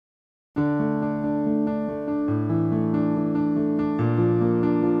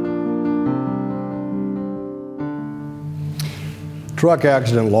Truck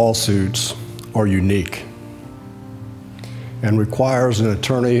accident lawsuits are unique and requires an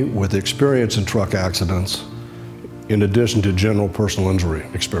attorney with experience in truck accidents in addition to general personal injury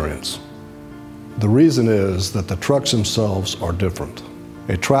experience. The reason is that the trucks themselves are different.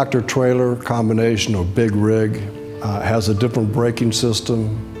 A tractor-trailer combination or big rig has a different braking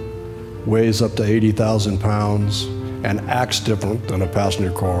system, weighs up to 80,000 pounds, and acts different than a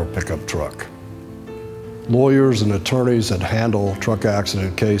passenger car or pickup truck. Lawyers and attorneys that handle truck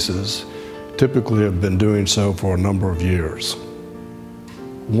accident cases typically have been doing so for a number of years.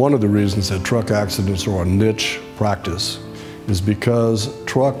 One of the reasons that truck accidents are a niche practice is because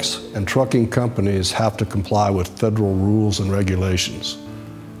trucks and trucking companies have to comply with federal rules and regulations,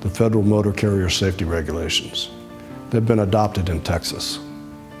 the Federal Motor Carrier Safety Regulations. They've been adopted in Texas.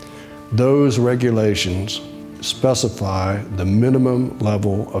 Those regulations specify the minimum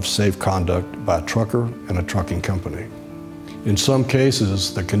level of safe conduct by a trucker and a trucking company. In some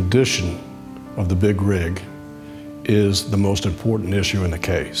cases, the condition of the big rig is the most important issue in the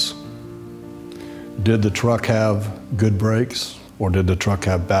case. Did the truck have good brakes or did the truck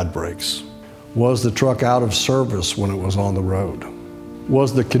have bad brakes? Was the truck out of service when it was on the road?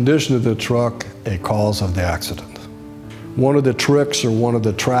 Was the condition of the truck a cause of the accident? One of the tricks or one of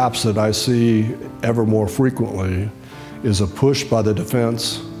the traps that I see ever more frequently is a push by the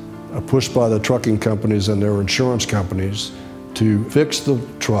defense, a push by the trucking companies and their insurance companies to fix the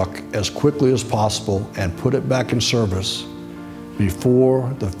truck as quickly as possible and put it back in service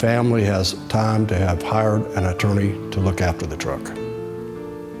before the family has time to have hired an attorney to look after the truck.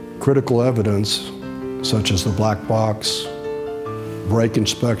 Critical evidence, such as the black box, brake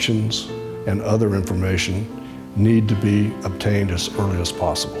inspections, and other information need to be obtained as early as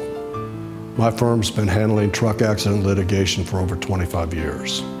possible. My firm's been handling truck accident litigation for over 25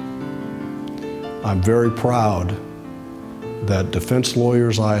 years. I'm very proud that defense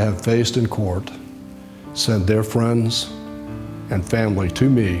lawyers I have faced in court send their friends and family to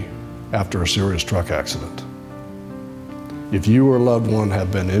me after a serious truck accident. If you or a loved one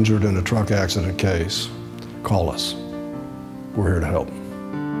have been injured in a truck accident case, call us. We're here to help.